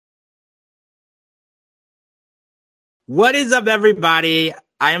What is up, everybody?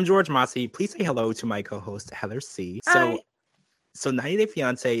 I am George Mossey. Please say hello to my co-host Heather C. Hi. So 90 Day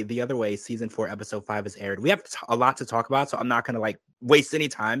Fiance, The Other Way, season 4, episode 5 is aired. We have a lot to talk about, so I'm not gonna waste any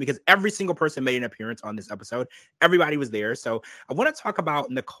time because every single person made an appearance on this episode. Everybody was there. So I want to talk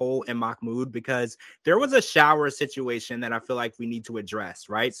about Nicole and Mahmoud because there was a shower situation that I feel like we need to address,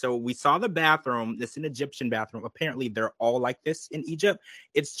 right? So we saw the bathroom. It's an Egyptian bathroom. Apparently, they're all like this in Egypt.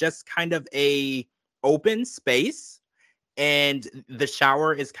 It's just kind of a open space and the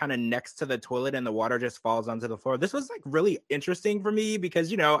shower is kind of next to the toilet and the water just falls onto the floor. This was really interesting for me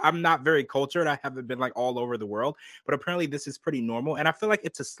because I'm not very cultured. I haven't been all over the world, but apparently this is pretty normal, and I feel like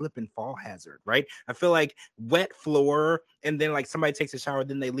it's a slip and fall hazard, right? I feel like wet floor and then somebody takes a shower,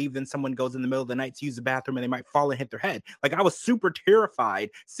 then they leave, then someone goes in the middle of the night to use the bathroom and they might fall and hit their head. I was super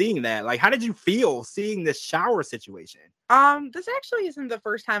terrified seeing that. How did you feel seeing this shower situation? This actually isn't the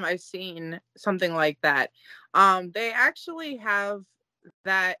first time I've seen something like that. They actually have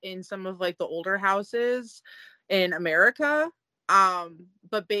that in some of the older houses in America.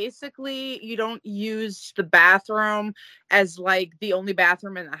 But basically you don't use the bathroom as the only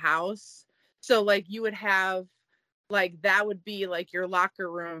bathroom in the house. So you would have that would be your locker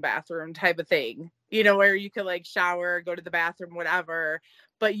room bathroom type of thing, where you could shower, go to the bathroom, whatever,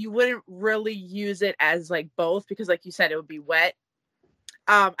 but you wouldn't really use it as both because you said it would be wet.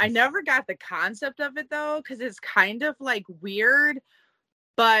 I never got the concept of it though, because it's kind of weird,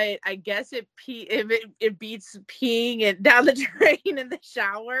 but I guess it beats peeing it down the drain in the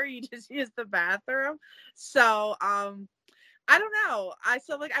shower. You just use the bathroom. So I don't know.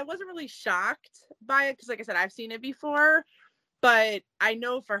 I wasn't really shocked by it because like I said, I've seen it before, but I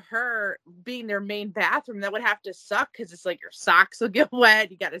know for her being their main bathroom, that would have to suck because it's your socks will get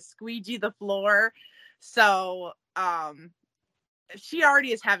wet. You got to squeegee the floor. So she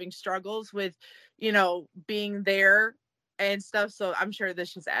already is having struggles with, being there and stuff. So I'm sure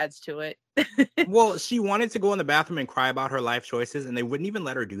this just adds to it. Well, she wanted to go in the bathroom and cry about her life choices, and they wouldn't even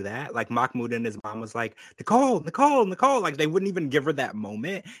let her do that. Mahmoud and his mom was like, Nicole, Nicole, Nicole. They wouldn't even give her that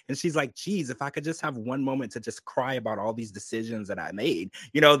moment. And she's like, geez, if I could just have one moment to just cry about all these decisions that I made,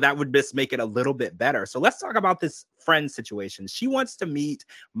 that would just make it a little bit better. So let's talk about this friend situation. She wants to meet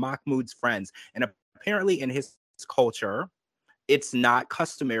Mahmoud's friends. And apparently in his culture, it's not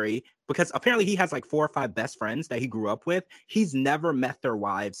customary because apparently he has 4 or 5 best friends that he grew up with. He's never met their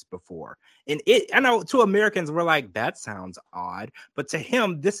wives before. And I know to Americans, we're like, that sounds odd. But to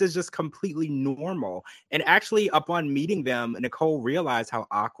him, this is just completely normal. And actually, upon meeting them, Nicole realized how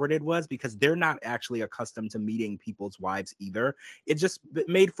awkward it was because they're not actually accustomed to meeting people's wives either. It just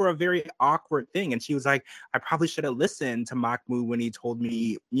made for a very awkward thing. And she was like, I probably should have listened to Mahmoud when he told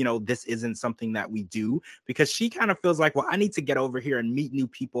me, this isn't something that we do, because she kind of feels like, well, I need to get over here and meet new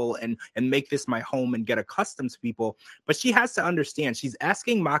people and make this my home and get accustomed to people. But she has to understand, she's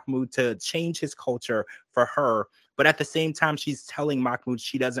asking Mahmoud to change his culture for her. But at the same time, she's telling Mahmoud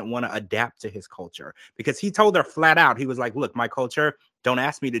she doesn't want to adapt to his culture because he told her flat out, he was like, look, my culture, don't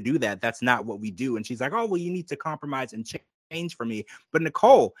ask me to do that. That's not what we do. And she's like, oh, well, you need to compromise and change for me. But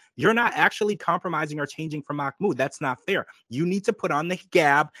Nicole, you're not actually compromising or changing for Mahmoud. That's not fair. You need to put on the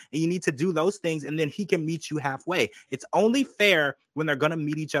hijab and you need to do those things, and then he can meet you halfway. It's only fair when they're going to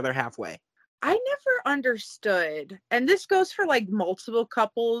meet each other halfway. I never understood, and this goes for multiple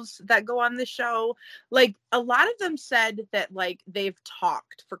couples that go on the show. A lot of them said that they've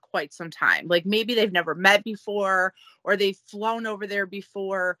talked for quite some time. Maybe they've never met before or they've flown over there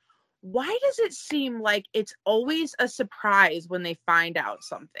before. Why does it seem like it's always a surprise when they find out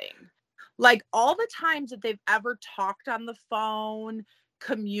something? All the times that they've ever talked on the phone,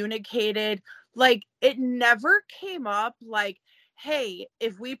 communicated, it never came up hey,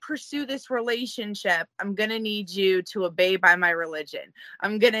 if we pursue this relationship, I'm going to need you to obey by my religion.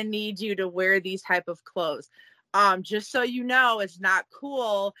 I'm going to need you to wear these type of clothes. Just so you know, it's not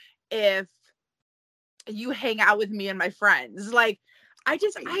cool if you hang out with me and my friends. I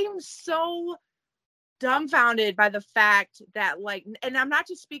am so dumbfounded by the fact that and I'm not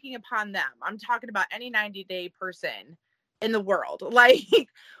just speaking upon them. I'm talking about any 90-day person in the world.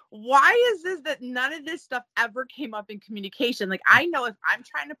 Why is this that none of this stuff ever came up in communication? I know if I'm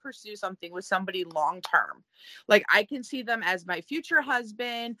trying to pursue something with somebody long term, I can see them as my future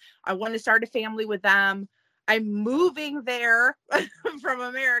husband. I want to start a family with them. I'm moving there from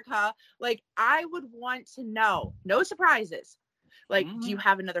America. I would want to know, no surprises. Do you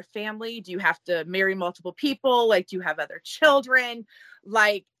have another family? Do you have to marry multiple people? Do you have other children?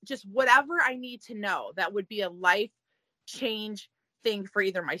 Just whatever I need to know that would be a life change thing for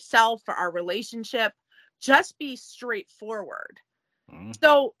either myself, for our relationship. Just be straightforward. Mm.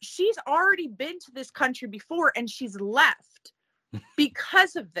 So she's already been to this country before and she's left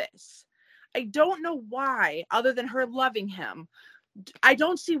because of this. I don't know why, other than her loving him. I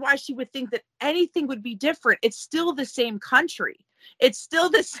don't see why she would think that anything would be different. It's still the same country. It's still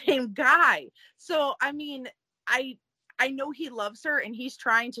the same guy. So, I mean, I know he loves her and he's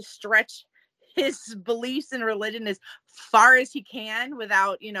trying to stretch his beliefs in religion as far as he can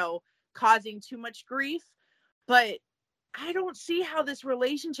without, causing too much grief. But I don't see how this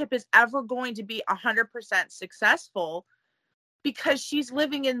relationship is ever going to be 100% successful because she's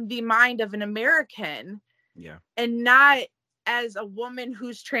living in the mind of an American. Yeah. And not as a woman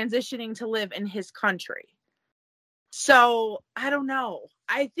who's transitioning to live in his country. So I don't know.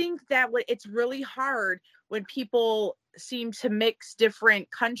 I think that it's really hard when people seem to mix different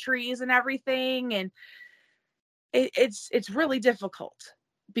countries and everything. And it's really difficult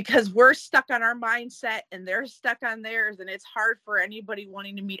because we're stuck on our mindset and they're stuck on theirs. And it's hard for anybody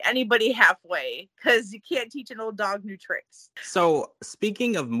wanting to meet anybody halfway because you can't teach an old dog new tricks. So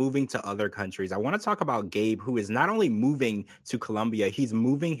speaking of moving to other countries, I want to talk about Gabe, who is not only moving to Colombia, he's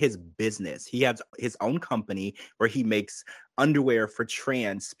moving his business. He has his own company where he makes underwear for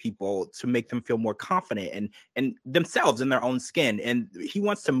trans people to make them feel more confident and themselves in their own skin. And he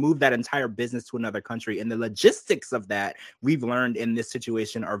wants to move that entire business to another country. And the logistics of that, we've learned in this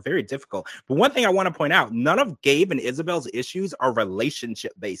situation, are very difficult. But one thing I want to point out, none of Gabe and Isabel's issues are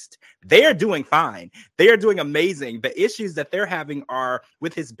relationship based. They are doing fine. They are doing amazing. The issues that they're having are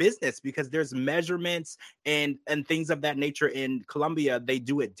with his business because there's measurements and things of that nature. In Colombia, they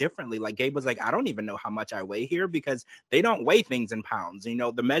do it differently. Like Gabe was like, I don't even know how much I weigh here because they don't weigh things in pounds.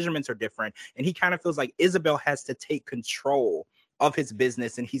 The measurements are different. And he kind of feels like Isabel has to take control of his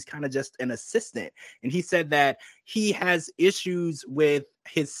business and he's kind of just an assistant. And he said that he has issues with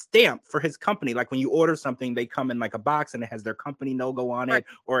his stamp for his company. Like when you order something, they come in like a box and it has their company logo on it,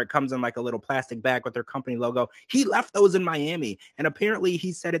 or it comes in like a little plastic bag with their company logo. He left those in Miami. And apparently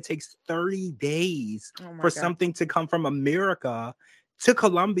he said it takes 30 days for something to come from America to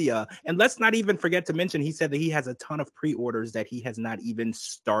Colombia. And let's not even forget to mention, he said that he has a ton of pre-orders that he has not even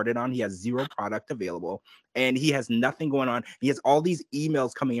started on. He has zero product available and he has nothing going on. He has all these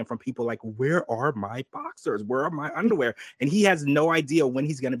emails coming in from people like, where are my boxers? Where are my underwear? And he has no idea when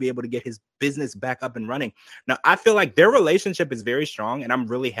he's going to be able to get his business back up and running. Now, I feel like their relationship is very strong and I'm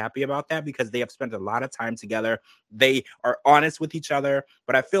really happy about that because they have spent a lot of time together. They are honest with each other,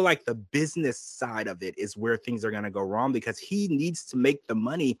 but I feel like the business side of it is where things are going to go wrong because he needs to make the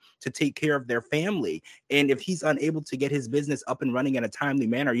money to take care of their family. And if he's unable to get his business up and running in a timely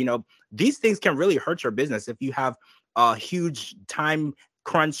manner, these things can really hurt your business. If you have a huge time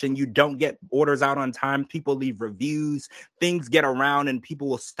crunch and you don't get orders out on time, people leave reviews, things get around and people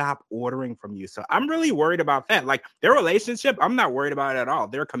will stop ordering from you. So I'm really worried about that. Like their relationship, I'm not worried about it at all.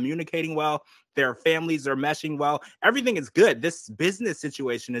 They're communicating well. Their families are meshing well. Everything is good. This business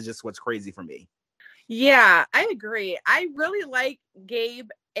situation is just what's crazy for me. Yeah, I agree. I really like Gabe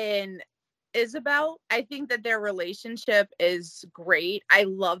and Isabel. I think that their relationship is great. I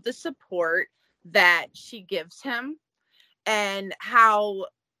love the support that she gives him and how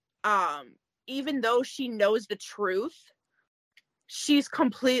even though she knows the truth, she's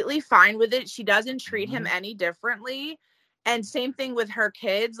completely fine with it. She doesn't treat him any differently. And same thing with her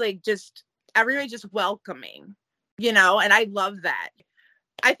kids, like just everybody just welcoming, and I love that.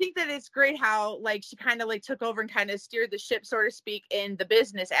 I think that it's great how like she kind of like took over and kind of steered the ship, so to speak, in the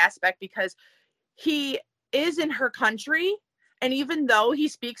business aspect because he is in her country. And even though he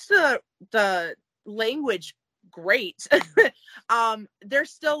speaks the language great,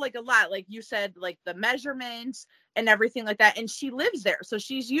 there's still like a lot, like you said, like the measurements and everything like that. And she lives there, so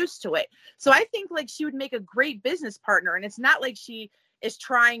she's used to it. So I think like she would make a great business partner. And it's not like she is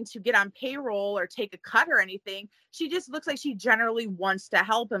trying to get on payroll or take a cut or anything. She just looks like she generally wants to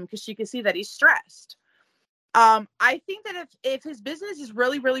help him because she can see that he's stressed. I think that if his business is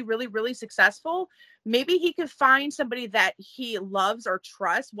really, really, really, really successful, maybe he could find somebody that he loves or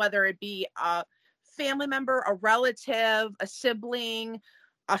trusts, whether it be a family member, a relative, a sibling,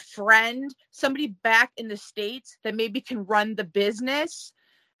 a friend, somebody back in the States that maybe can run the business.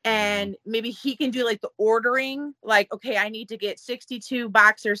 And maybe he can do like the ordering, like, okay, I need to get 62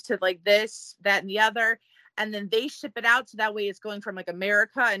 boxers to like this, that, and the other. And then they ship it out. So that way it's going from like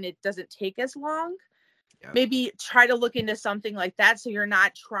America and it doesn't take as long. Yep. Maybe try to look into something like that. So you're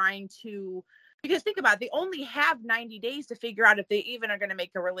not trying to, because think about it, they only have 90 days to figure out if they even are going to make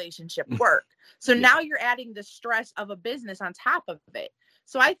a relationship work. So now you're adding the stress of a business on top of it.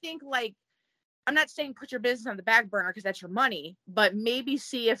 So I think like, I'm not saying put your business on the back burner because that's your money, but maybe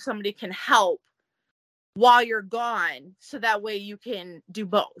see if somebody can help while you're gone, so that way you can do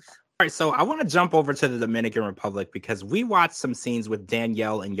both. All right, so I want to jump over to the Dominican Republic because we watched some scenes with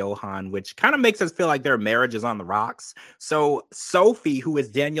Danielle and Johan, which kind of makes us feel like their marriage is on the rocks. So Sophie, who is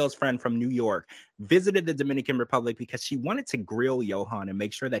Danielle's friend from New York, visited the Dominican Republic because she wanted to grill Johan and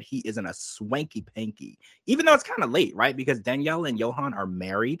make sure that he isn't a swanky panky, even though it's kind of late, right? Because Danielle and Johan are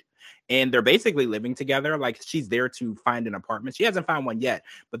married and they're basically living together. Like, she's there to find an apartment. She hasn't found one yet,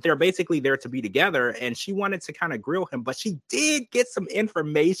 but they're basically there to be together. And she wanted to kind of grill him, but she did get some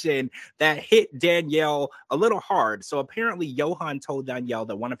information that hit Danielle a little hard. So apparently Johan told Danielle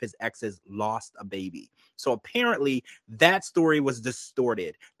that one of his exes lost a baby. So apparently that story was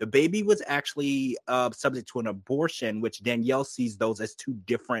distorted. The baby was actually subject to an abortion, which Danielle sees those as two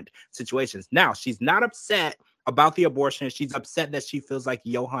different situations. Now, she's not upset about the abortion. She's upset that she feels like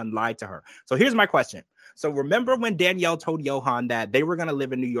Johan lied to her. So here's my question. So remember when Danielle told Johan that they were going to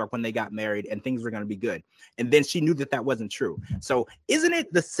live in New York when they got married and things were going to be good? And then she knew that that wasn't true. So isn't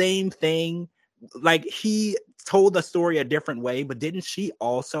it the same thing? Like, he told the story a different way, but didn't she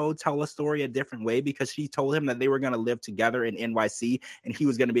also tell a story a different way because she told him that they were going to live together in NYC and he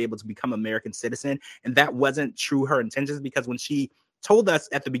was going to be able to become American citizen? And that wasn't true her intentions, because when she told us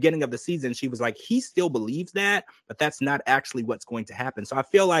at the beginning of the season, she was like, he still believes that, but that's not actually what's going to happen. So I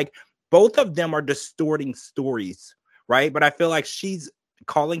feel like both of them are distorting stories, right? But I feel like she's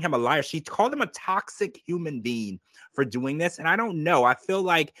calling him a liar. She called him a toxic human being for doing this. And I don't know. I feel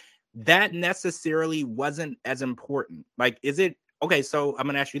like that necessarily wasn't as important. Like, is it okay? So I'm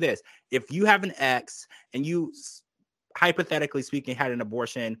going to ask you this. If you have an ex and you, hypothetically speaking, had an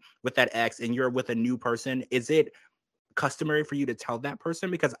abortion with that ex and you're with a new person, is it customary for you to tell that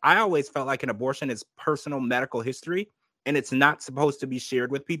person? Because I always felt like an abortion is personal medical history and it's not supposed to be shared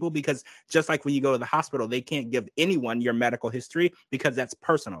with people, because just like when you go to the hospital, they can't give anyone your medical history because that's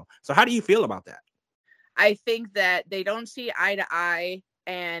personal. So how do you feel about that? I think that they don't see eye to eye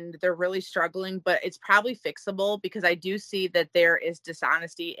and they're really struggling, but it's probably fixable, because I do see that there is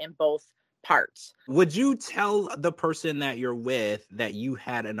dishonesty in both parts. Would you tell the person that you're with that you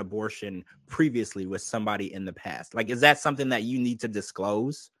had an abortion previously with somebody in the past? Like, is that something that you need to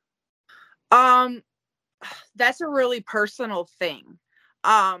disclose? That's a really personal thing.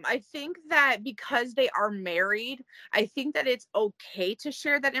 I think that because they are married, I think that it's okay to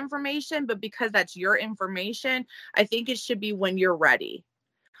share that information, but because that's your information, I think it should be when you're ready.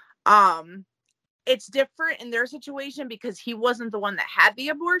 It's different in their situation because he wasn't the one that had the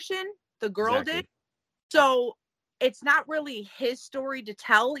abortion. The girl did. So it's not really his story to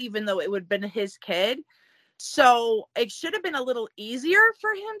tell, even though it would have been his kid. So it should have been a little easier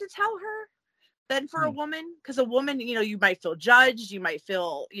for him to tell her than for a woman. Because a woman, you might feel judged. You might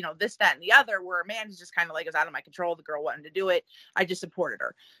feel, this, that, and the other, where a man is just kind of like, it's out of my control. The girl wanted to do it. I just supported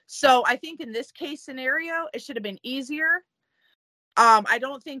her. So I think in this case scenario, it should have been easier. I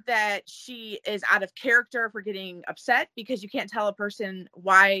don't think that she is out of character for getting upset, because you can't tell a person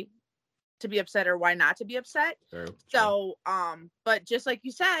why to be upset or why not to be upset. True. So, but just like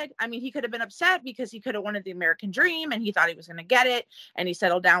you said, I mean, he could have been upset because he could have wanted the American dream and he thought he was going to get it and he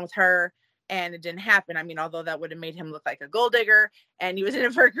settled down with her and it didn't happen. I mean, although that would have made him look like a gold digger and he was in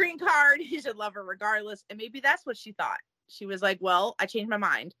it for a green card, he should love her regardless. And maybe that's what she thought. She was like, well, I changed my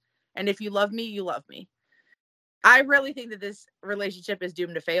mind. And if you love me, you love me. I really think that this relationship is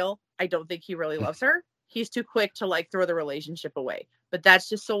doomed to fail. I don't think he really loves her. He's too quick to throw the relationship away. But that's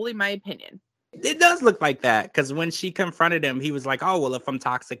just solely my opinion. It does look like that, because when she confronted him, he was like, oh, well, if I'm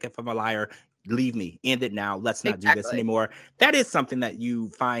toxic, if I'm a liar, leave me. End it now. Let's not do this anymore. That is something that you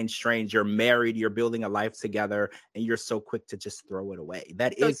find strange. You're married, you're building a life together, and you're so quick to just throw it away.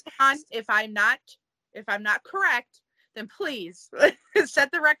 If I'm not correct, then please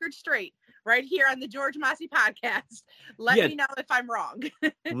set the record straight right here on the George Mossey podcast. Let me know if I'm wrong.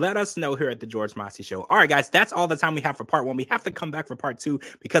 Let us know here at the George Mossey Show. All right, guys, that's all the time we have for part one. We have to come back for part two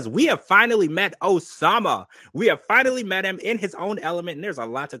because we have finally met Osama. We have finally met him in his own element, and there's a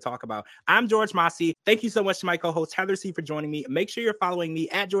lot to talk about. I'm George Mossey. Thank you so much to my co-host, Heather C., for joining me. Make sure you're following me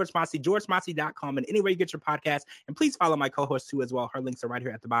at George Mossey, georgemossey.com, and anywhere you get your podcast. And please follow my co-host, too, as well. Her links are right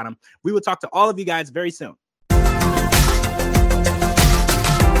here at the bottom. We will talk to all of you guys very soon.